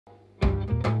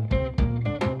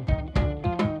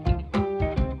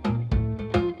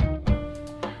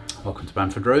to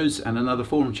Bamfordrose and another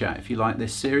forum chat. If you like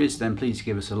this series, then please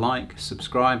give us a like,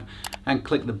 subscribe and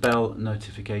click the bell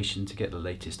notification to get the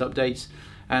latest updates,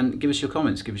 and give us your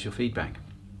comments, give us your feedback.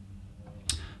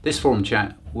 This forum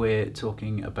chat, we're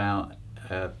talking about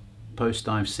a post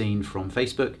I've seen from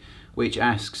Facebook which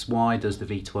asks, why does the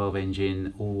V12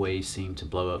 engine always seem to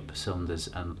blow up cylinders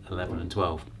 11 and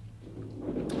 12?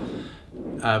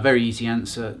 A very easy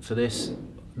answer for this.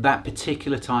 That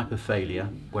particular type of failure,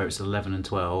 where it's 11 and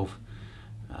 12,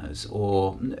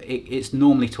 or it's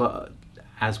normally 12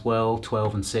 as well,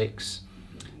 12 and 6.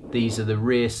 These are the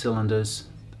rear cylinders,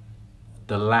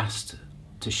 the last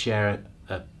to share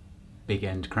a big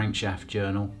end crankshaft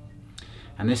journal.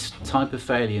 And this type of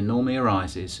failure normally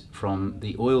arises from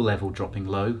the oil level dropping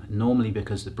low, normally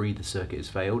because the breather circuit has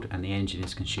failed and the engine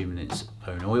is consuming its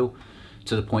own oil,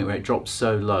 to the point where it drops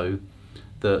so low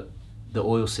that the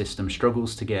oil system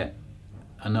struggles to get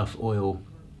enough oil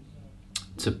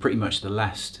to pretty much the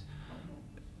last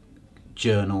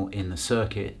journal in the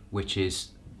circuit, which is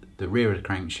the rear of the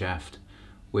crankshaft,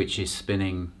 which is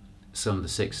spinning cylinder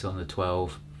 6, cylinder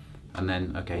 12, and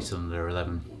then cylinder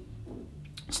 11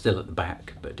 still at the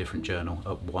back, but a different journal,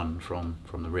 up one from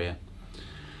the rear.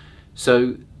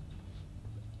 So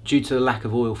due to the lack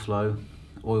of oil flow,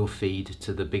 oil feed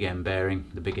to the big end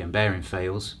bearing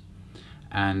fails,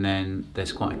 and then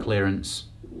there's quite a clearance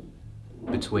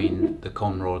between the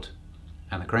conrod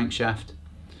and the crankshaft.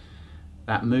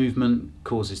 That movement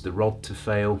causes the rod to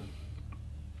fail,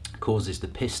 causes the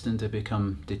piston to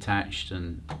become detached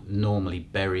and normally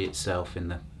bury itself in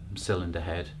the cylinder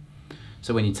head.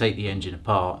 So when you take the engine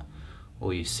apart,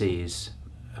 all you see is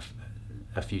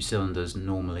a few cylinders,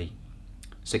 normally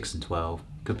 6 and 12,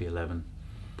 could be 11,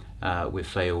 with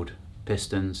failed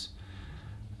pistons,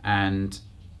 and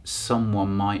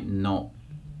someone might not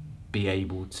be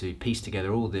able to piece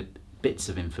together all the bits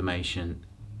of information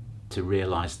to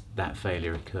realize that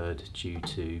failure occurred due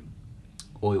to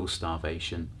oil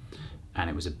starvation, and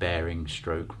it was a bearing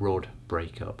stroke rod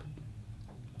breakup.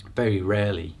 Very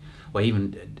rarely, or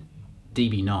even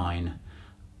DB9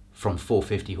 from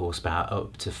 450 horsepower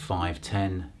up to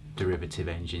 510 derivative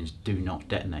engines do not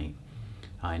detonate.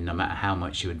 No matter how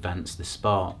much you advance the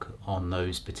spark on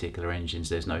those particular engines,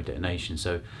 there's no detonation.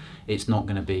 So it's not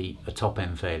going to be a top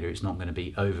end failure, it's not going to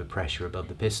be overpressure above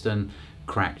the piston,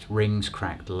 cracked rings,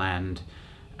 cracked land,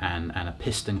 and a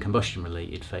piston combustion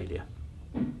related failure.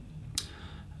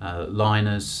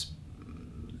 Liners,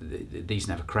 these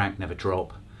never crack, never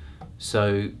drop.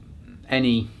 So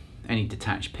any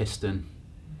detached piston,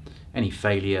 any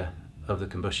failure of the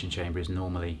combustion chamber is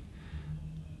normally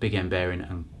big end bearing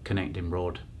and connecting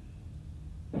rod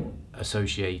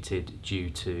associated due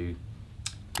to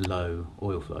low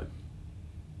oil flow.